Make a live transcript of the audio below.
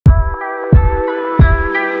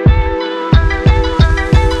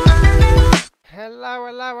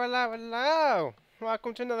Hello!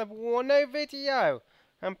 Welcome to another Warno video.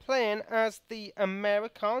 I'm playing as the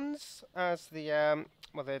Americans, as the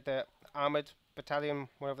well, they're the armored battalion,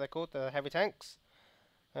 whatever they're called, the heavy tanks.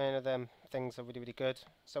 And them things are really good.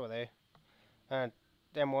 So are they. And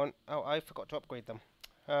them one, oh, I forgot to upgrade them.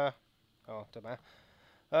 Oh, don't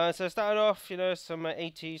matter. So started off, you know, some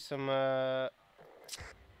AT, some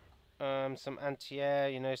anti-air,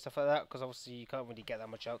 you know, stuff like that, because obviously you can't really get that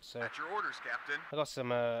much out, so... At your orders, Captain. I got some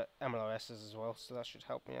MLRSs as well, so that should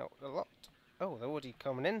help me out a lot. Oh, they're already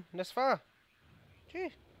coming in this far. Gee.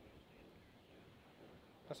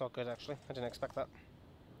 That's all good, actually. I didn't expect that.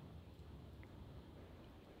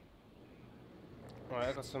 Alright,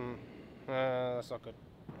 I got some... that's not good.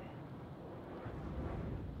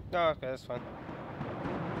 No, okay, that's fine.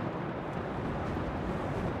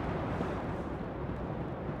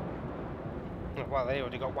 Oh, wow, they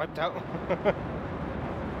already got wiped out.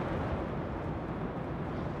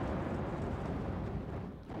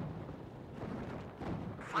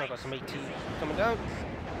 I got some AT coming down.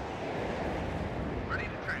 Ready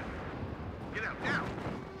to trail. Get out now.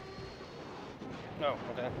 Oh,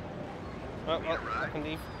 okay. Well, I can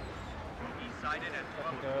leave. East sided at I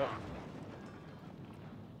can 12 go.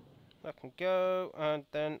 I can go, and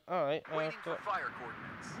then Waiting I've for got fire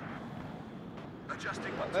coordinates.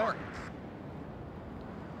 Adjusting what the there? target.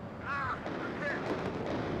 Ah, hit.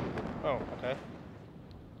 Oh, okay.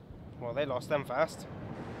 Well, they lost them fast.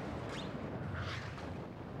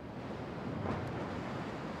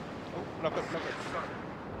 Oh, knock it.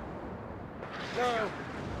 No!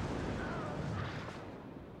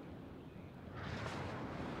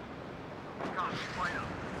 Copy, right up.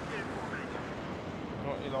 Get in formation.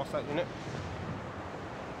 Oh, you lost that unit.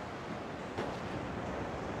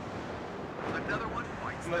 Another one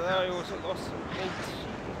fights But the I mouse. also lost some AT.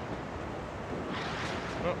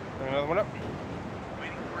 Oh, bring another one up.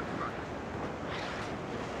 Waiting for instructions.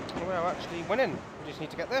 We're actually winning. We just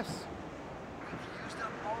need to get this. We've used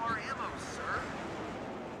up all our ammo, sir.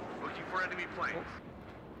 Looking for enemy planes.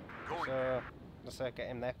 Going. So, let's get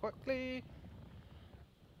in there quickly.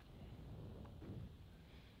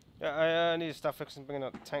 Yeah, I need to start fixing bringing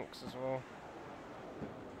up tanks as well.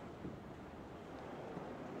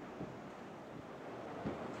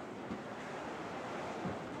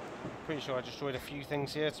 Pretty sure I destroyed a few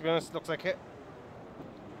things here, to be honest. Looks like it.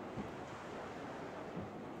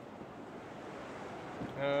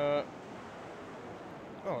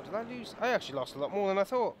 Oh, did I lose? I actually lost a lot more than I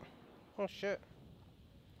thought. Oh shit.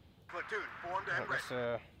 Platoon formed and Right,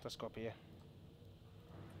 ready. let's go up here.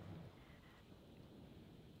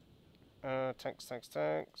 Tanks.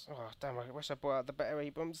 Oh damn! I wish I brought out the better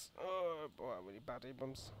Abrams. Oh, I brought out really bad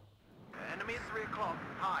Abrams. Enemy at 3 o'clock.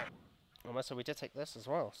 High. Oh, so we did take this as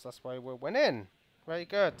well, so that's why we're winning. Very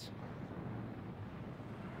good.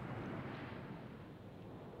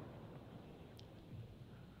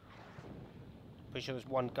 Pretty sure there's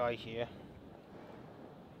one guy here.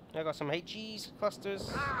 I got some HEs,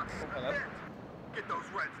 clusters. Ah, Oh, hello. hit. Get those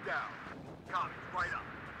reds down. Copy, right up.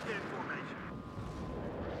 Get in formation.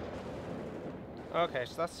 Okay,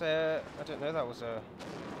 so that's I didn't know that was a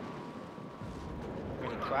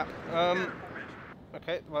really crap. Get in formation.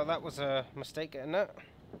 Okay, well that was a mistake getting that.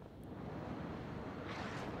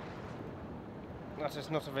 That is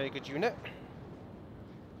not a very good unit.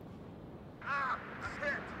 Ah,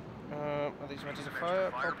 hit. Are these ready to Some fire?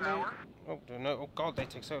 extra Probably. firepower? Oh no! Oh god, they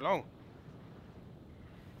take so long.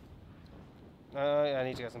 Yeah, I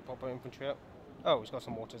need to get some proper infantry up. Oh, he's got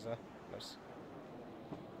some mortars there. Nice.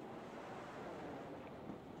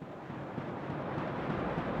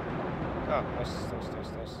 Oh, nice.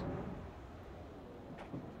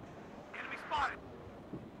 Enemy spotted.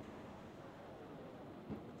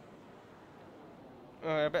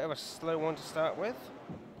 A bit of a slow one to start with.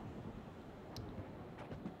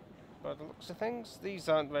 By the looks of things, these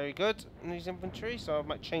aren't very good in these infantry, so I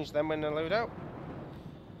might change them when they load out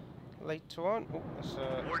later on. Oh, let's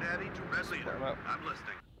Lord Addy to Red put Leader. them out. I'm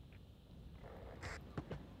listening.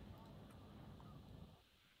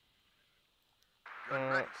 Good,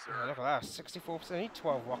 ready, sir. Look at that, 64%. I need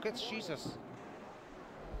 12 rockets. Jesus.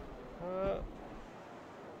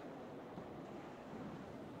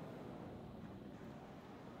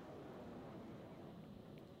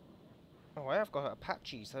 Oh, I have got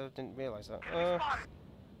Apaches. I didn't realise that. Enemy spotted.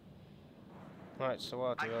 Right, so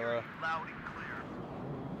I'll I do. hear you loud and clear.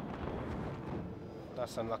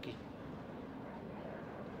 That's unlucky.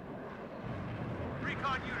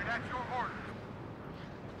 Recon unit at your orders.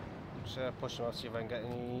 Just push them out, see if I can get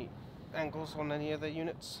any angles on any other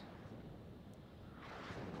units.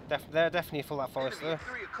 They're definitely full that forest Enemy there.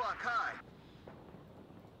 at 3 o'clock high.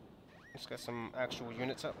 Let's get some actual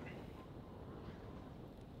units up.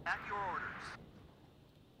 At your orders.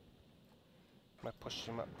 I push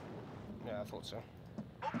him up. Yeah, I thought so.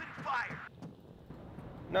 Open fire.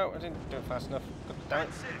 No, I didn't do it fast enough. Got it down.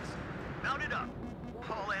 Red 6. Mount it up.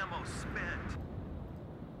 All ammo spent.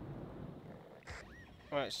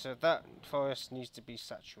 Right, so that forest needs to be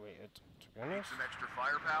saturated, to be Need honest. some extra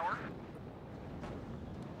firepower?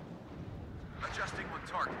 Adjusting on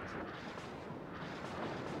target.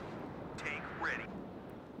 Tank ready.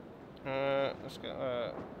 Let's get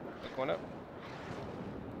pick one up.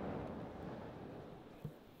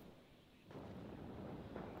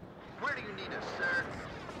 Where do you need us, sir?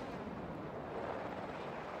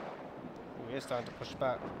 Oh, he is starting to push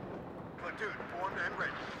back. Platoon formed and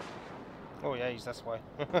ready. Oh yeah, that's why.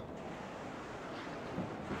 Waiting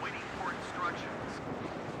for instructions.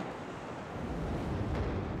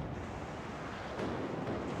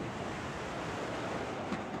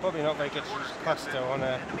 Probably not very good to use cluster on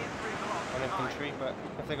Enemy at 3 o'clock. on infantry, but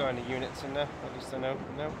if they got any units in there, at least I know.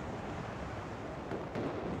 No.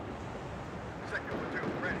 Second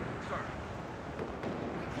platoon ready. Start.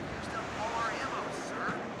 We've used up all our ammo,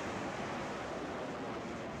 sir.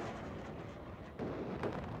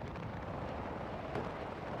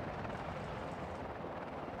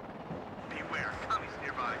 Beware, commies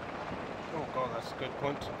nearby. Oh god, that's a good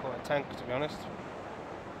point. For a tank, to be honest.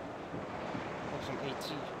 Or some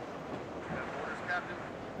AT. Have orders, Captain?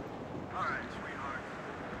 All right, sweetheart.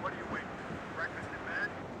 What are you waiting for? Breakfast in bed?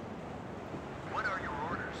 What are your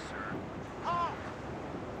orders, sir? Halt!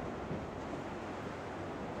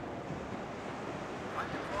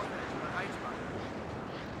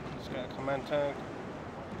 Let's get a command tank.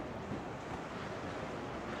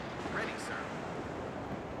 Ready, sir.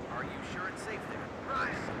 Are you sure it's safe there?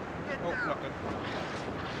 Ryan, get Oh, down. not good.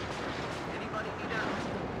 Anybody need help?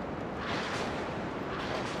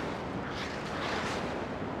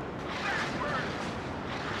 Backward!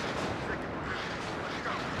 Second platoon, let's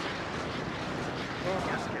go. Oh,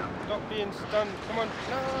 Yes, Captain. stop being stunned. Come on.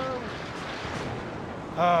 No.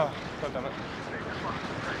 Ah, god damn it. Stay defined.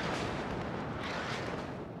 Ready.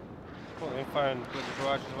 Well, they're firing with the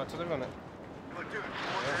barrage is about to live on it. Platoon,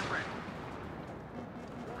 formed and ready.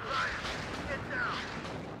 Ryan, get down.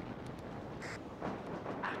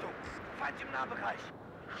 Achtung, Fatim Nahbereich.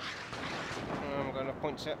 I'm going to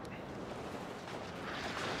point set.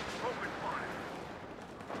 Open fire.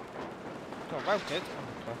 Oh, routed.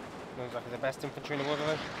 Okay. Not exactly the best infantry in the world, are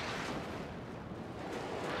they?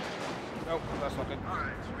 Oh, that's not good. All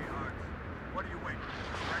right, sweetheart. What are you waiting for?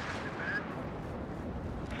 Breakfast in bed?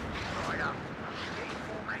 Oh, yeah. Gate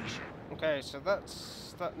formation. Okay, so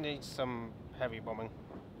that needs some heavy bombing.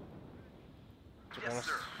 To be Yes, honest.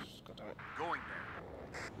 sir. God damn it. Going there.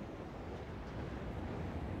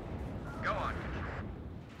 Go on, Control.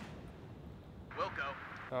 We'll go.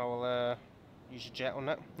 I'll use your jet on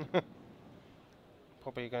that.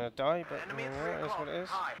 Probably gonna die, but Enemy at 3 it is o'clock. what it is.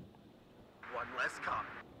 High. One less cop.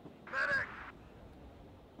 Medic!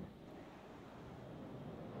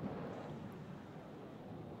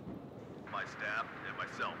 My staff and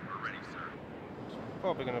myself are ready, sir.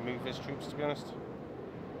 Probably gonna move his troops, to be honest.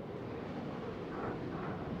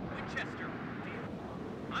 Winchester.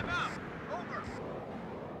 I'm out. Over.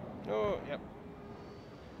 Oh, yep.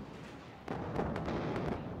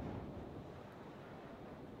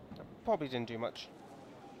 That probably didn't do much.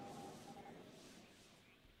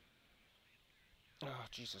 Oh,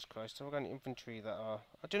 Jesus Christ. Have I got any infantry that are...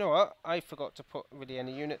 I don't know what. I forgot to put really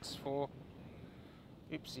any units for...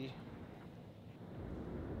 Oopsie.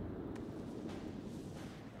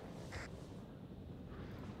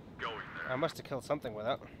 Going there. I must have killed something with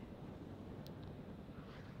that.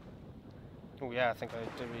 Oh yeah, I think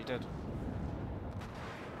I really did.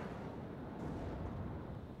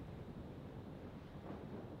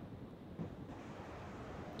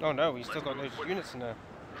 Oh no, he's still got those units in there.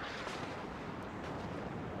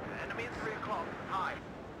 Enemy at 3 o'clock. High.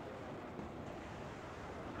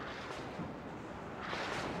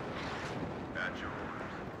 At your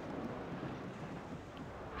orders.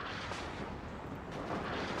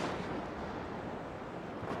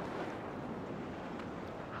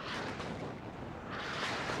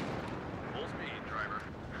 Full speed, driver.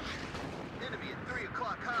 Enemy at 3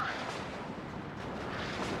 o'clock high.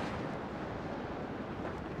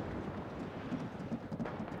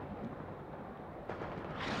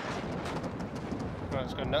 Right,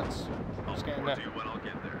 let's go nuts. Let's get in report there. to you when I'll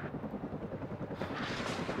get there.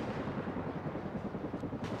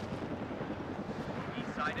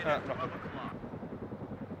 East side in at not 12 good. o'clock.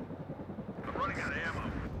 I'm running out of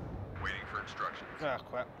ammo. Waiting for instructions. Ah,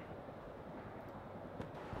 crap.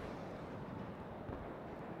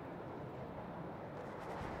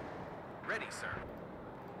 Ready, sir.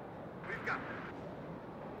 We've got them.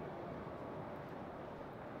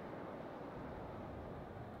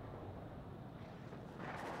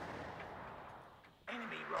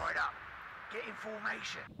 Enemy right up. Get in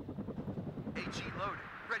formation. HE loaded.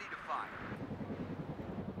 Ready to fire.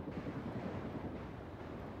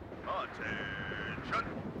 Attention.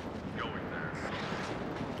 Going there.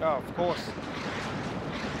 Oh, of course.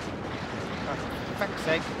 Oh, for fuck's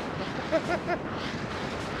sake.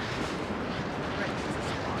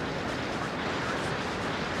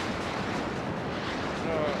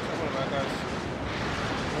 Oh, it's not one of our guys.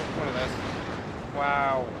 Oh, one of those.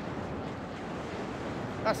 Wow.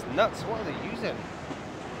 That's nuts. What are they using?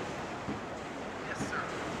 Yes, sir.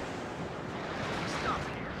 Stop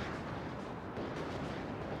here.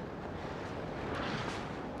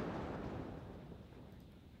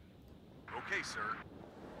 Okay, sir.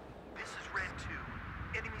 This is Red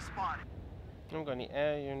 2. Enemy spotted. I haven't got any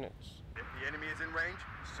air units. If the enemy is in range,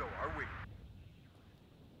 so are we.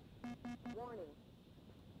 Warning.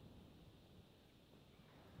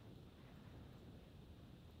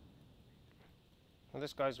 Well,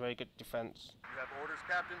 this guy's very good defense. You have orders,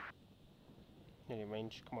 Captain? Nearly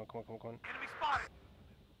range. Come on, come on, come on, come on. Enemy spotted.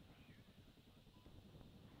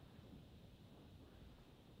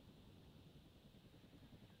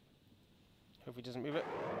 Hope he doesn't move it.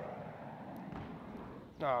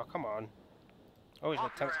 Oh, come on. Oh, he's got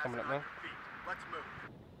Off your tanks ass coming up and on now. your feet. Let's move.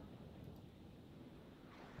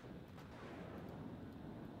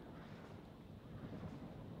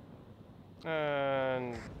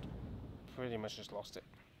 And pretty much just lost it.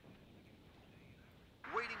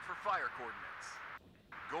 Waiting for fire coordinates.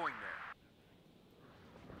 Going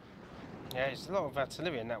there. Yeah, there's a lot of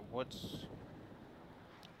artillery in that woods.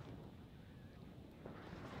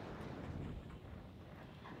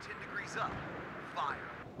 10 degrees up. Fire.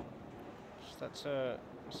 Just let's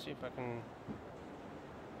see if I can.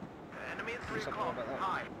 Enemy at Do 3 something o'clock. about that.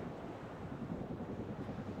 High.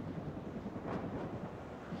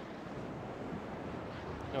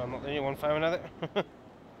 No, I'm not the only one firing at it.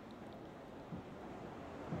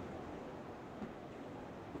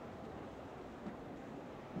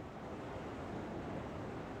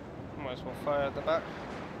 Might as well fire at the back.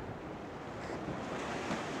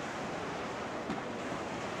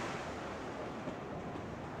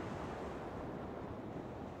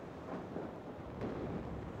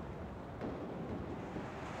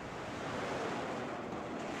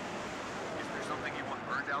 Is there something you want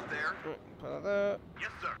burned out there? Put that there.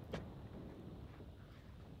 Yes, sir.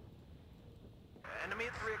 Enemy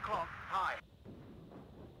at 3 o'clock. High.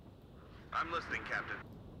 I'm listening, Captain.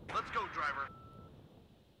 Let's go, driver.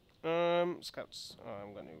 Scouts. Oh,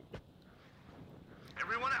 I'm going to.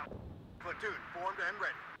 Everyone out. Platoon formed and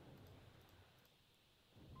ready.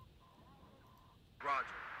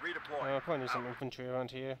 Roger. Redeploy. I probably need some Out. infantry around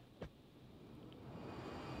here.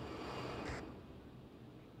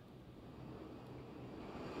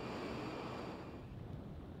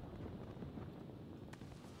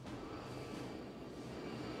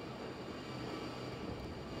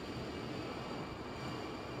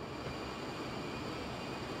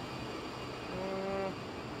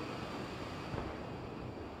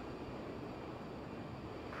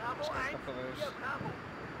 Just got a couple of those.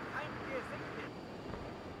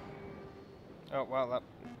 Oh, well, that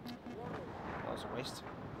was a waste.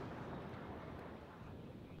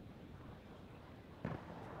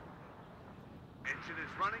 Engine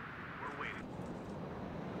is running. We're waiting.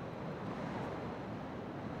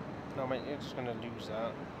 No, mate, you're just going to lose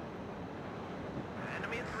that.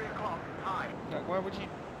 Enemy at 3 o'clock. High. Like, why would you?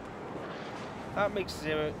 That makes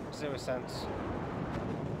zero sense.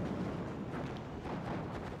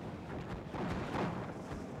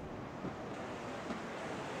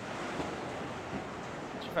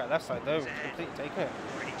 To be fair, left side though, completely taking it.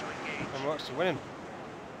 Ready to engage. And we're actually winning.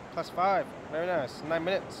 +5, very nice. 9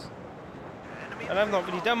 minutes. Enemy And at I've not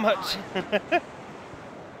 3 really o'clock. done much. High.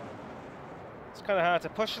 It's kind of hard to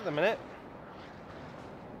push at the minute.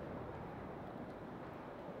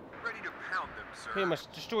 Ready to pound them, sir. Pretty much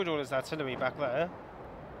destroyed all his artillery back there.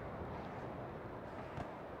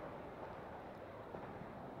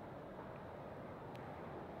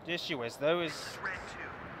 The issue is, though, This is is Red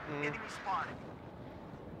 2. Enemy spotted.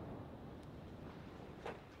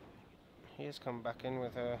 he has come back in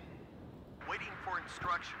with a. Waiting for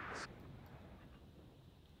instructions.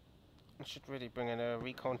 I should really bring in a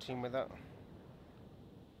recon team with that.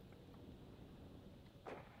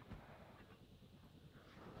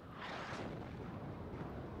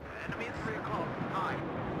 Enemy at 3 o'clock. High.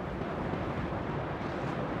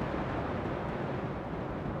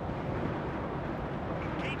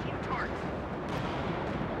 Engaging target.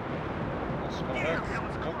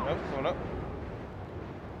 one up.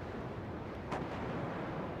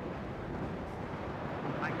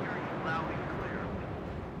 I hear you loud and clear.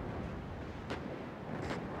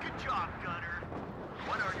 Good job, Gunner.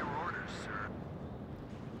 What are your orders, sir?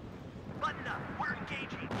 Button up. We're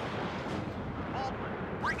engaging. Baldwin,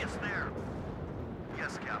 bring us there.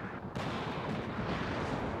 Yes, Captain.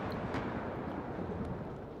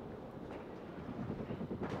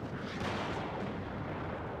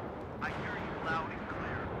 I hear you loud and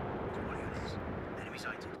clear. 20 units. Enemy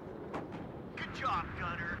sighted. Good job,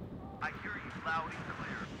 Gunner. I hear you loud and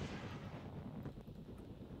clear.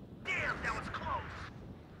 Damn, that was close.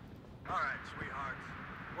 All right, sweethearts.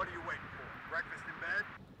 What are you waiting for? Breakfast in bed?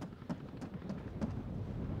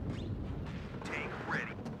 Tank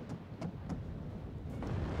ready.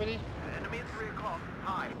 Ready? Enemy at 3 o'clock.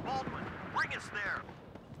 Hi. Baldwin, bring us there.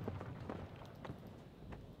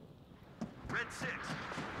 Red 6,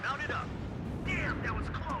 mount it up. Damn, that was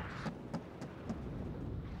close.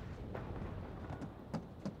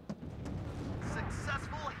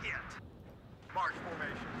 Successful hit. March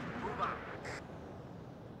formation. Move out.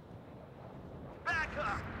 Back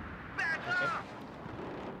up. Back up.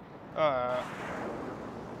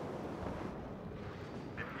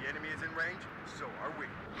 If the enemy is in range, so are we.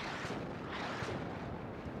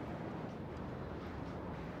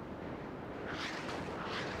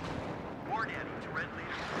 War Daddy to Red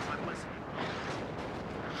Leader. I'm listening.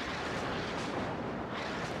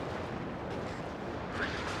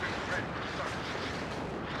 Ready. Start.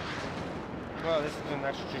 Well, this didn't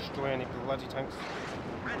actually destroy any bloody tanks.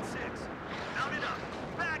 Red 6, mount it up.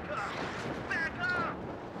 Back up. Back up.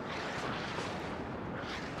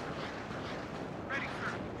 Ready,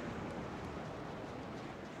 sir.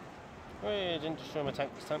 Wait, didn't destroy my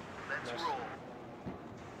tank this time. Let's Nice. roll.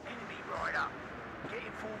 Enemy right up. Get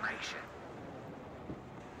in formation.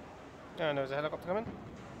 And there's a helicopter coming.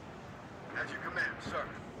 As you command, sir.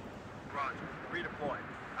 Roger. Redeploy.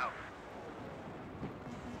 Out.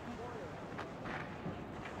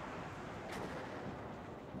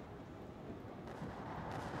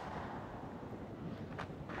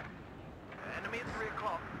 Enemy at 3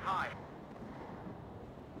 o'clock. Hi.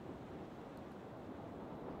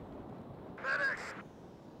 Medics!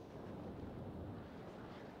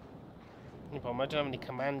 No problem, I don't have any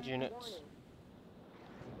command units.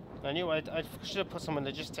 I knew I should have put some in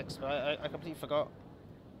logistics, but I completely forgot.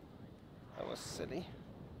 That was silly.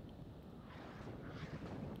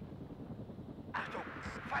 Achtung!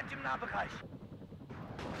 Feindliche Nahbereich!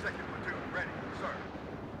 Second platoon, ready, sir.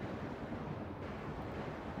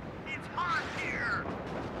 It's hot here!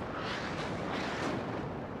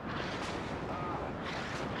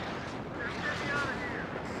 Just get me out of here!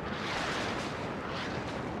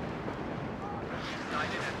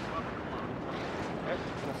 United at 12 o'clock. Yep,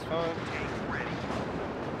 that's fine. Tank ready.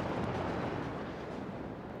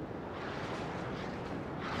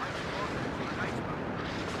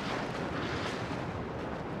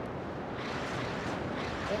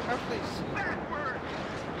 Oh, how please. Backward!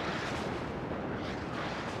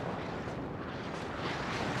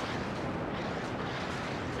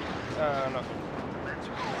 Nothing. Let's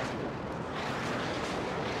roll.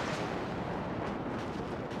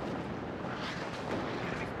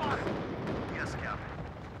 Enemy spotted. Yes, Captain.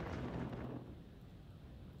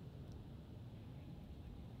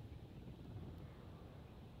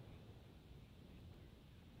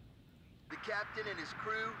 The captain and his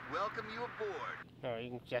crew welcome you aboard. No, you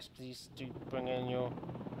can just please do bring in your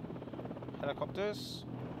helicopters.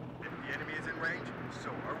 If the enemy is in range, so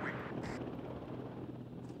are we.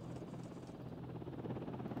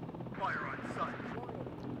 Fire on sight.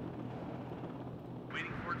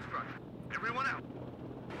 Waiting for instruction. Everyone out.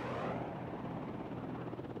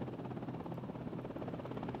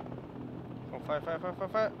 Oh, fire, fire, fire, fire,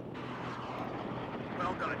 fire.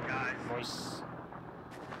 Well done, guys. Nice.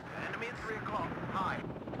 Enemy at 3 o'clock. Hi.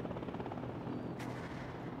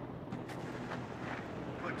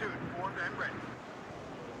 Platoon formed and ready.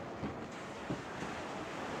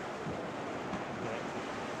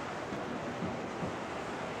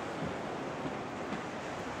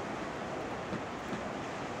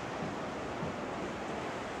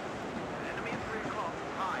 Enemy at 3 o'clock.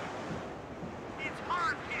 Hi. It's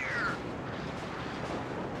hot here.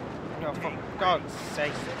 Oh, for God's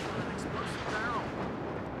sake. Explosive barrel.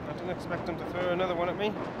 I didn't expect them to throw another one at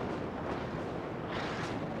me.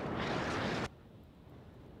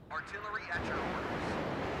 Artillery at your orders.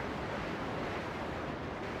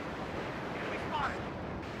 Enemy spotted.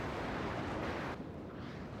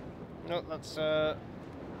 No, that's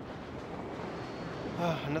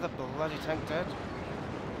another bloody tank dead.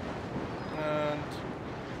 And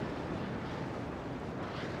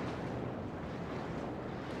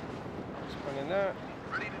No.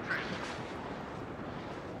 Ready to train.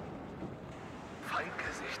 Feind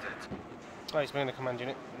gesichtet. Oh, he's bringing a command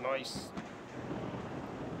unit. Nice.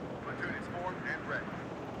 Platoon is formed and ready.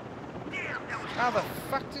 Damn, that was How the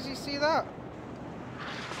fuck does he see that?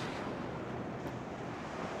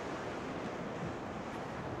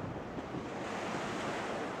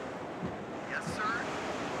 Yes, sir.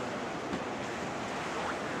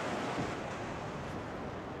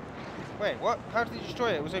 Wait, what? How did he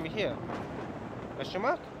destroy it? It was over here. Question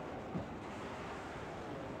mark?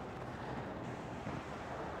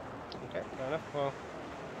 Okay, fair enough. Well,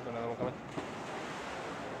 we've got another one coming.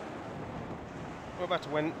 We're about to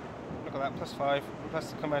win. Look at that, +5.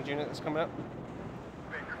 Plus the command unit that's coming up.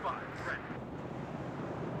 Major 5, ready.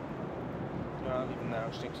 No, I'll leave him now. I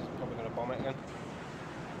just think he's probably going to bomb it again.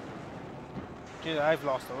 Gee, I've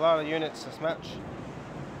lost a lot of units this match.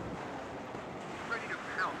 Ready to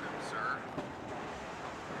pound them, sir.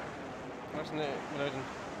 Wasn't it loading?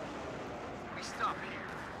 We stop here.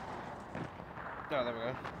 Oh, there we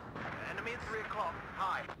go. Enemy at 3 o'clock.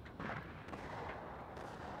 High.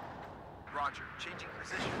 Roger. Changing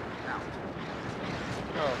position. Out.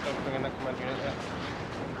 Oh, don't bring in that command unit yet.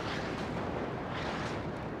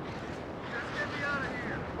 Just get me out of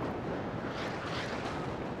here.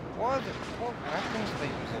 What weapons are they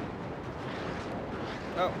using?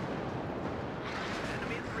 Oh.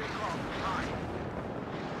 Enemy at 3 o'clock. High.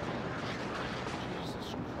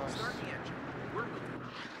 Jesus Christ. Start the engine. We're moving.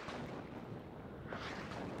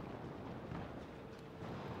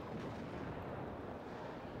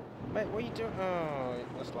 Mate, what are you doing? Oh,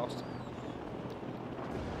 that's lost.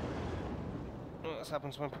 Oh, this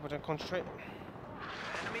happens when people don't concentrate.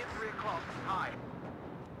 Enemy at 3 o'clock. High.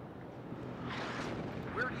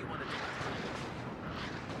 Where do you want to do it?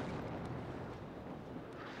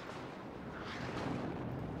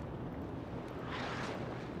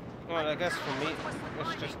 Well, I guess for me,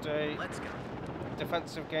 it's just a Let's go.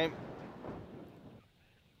 defensive game.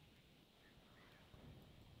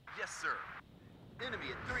 Yes, sir.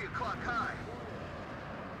 Enemy at 3 o'clock high.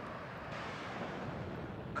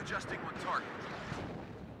 Adjusting on target.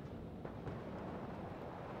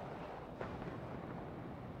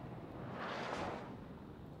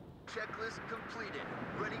 Checklist completed.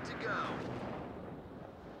 Ready to go.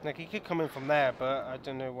 Like, he could come in from there, but I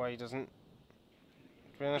don't know why he doesn't.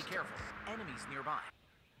 To be honest. Be careful. Enemies nearby.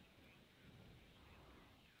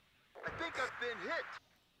 I think I've been hit.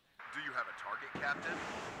 Do you have a target, Captain?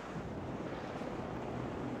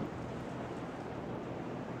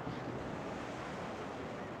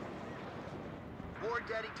 War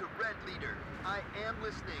Daddy to Red Leader. I am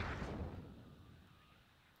listening.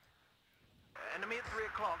 Enemy at 3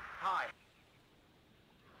 o'clock. High.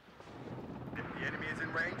 If the enemy is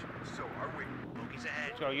in range, so are we. Bogies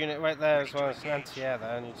ahead. Got a unit right there as well as an anti-air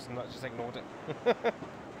there, and you just ignored it.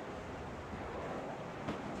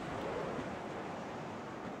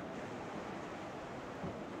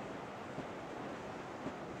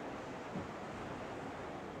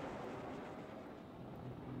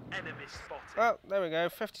 Enemy spotted. Oh, there we go.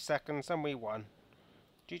 50 seconds, and we won.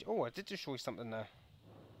 Oh, I did destroy something there.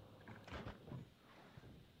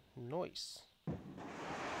 Nice.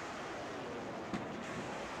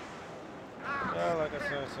 Yeah, like I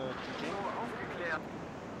said, so GG. Aufgeklärt.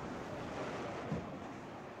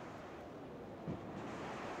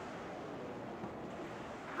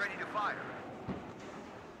 Ready to fire.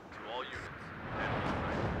 To all units.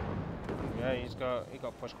 Yeah, he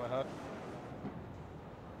got pushed quite hard.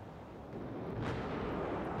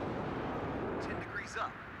 10 degrees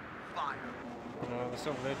up. Fire. No, they're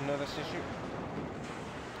still loading another issue.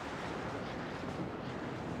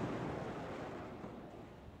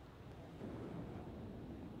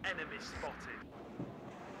 Enemy spotted.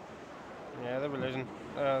 Yeah, they're reloading.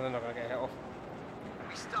 They're not gonna get hit off.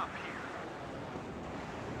 We stop here.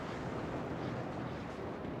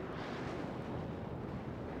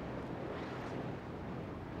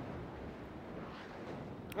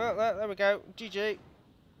 Well, there we go. GG.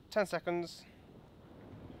 10 seconds.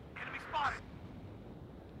 Enemy spotted.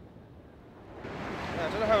 Yeah, I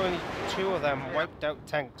don't know how only 2 of them wiped out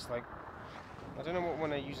tanks. Like, I don't know what one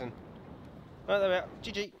they're using. Oh, there we are.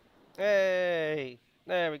 GG. Hey.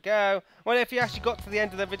 There we go. Well, if you actually got to the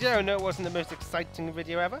end of the video, I know it wasn't the most exciting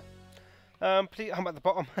video ever. Please, I'm at the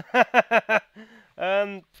bottom.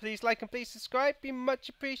 Please like and please subscribe. Be much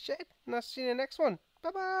appreciated. And I'll see you in the next one.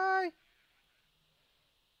 Bye bye.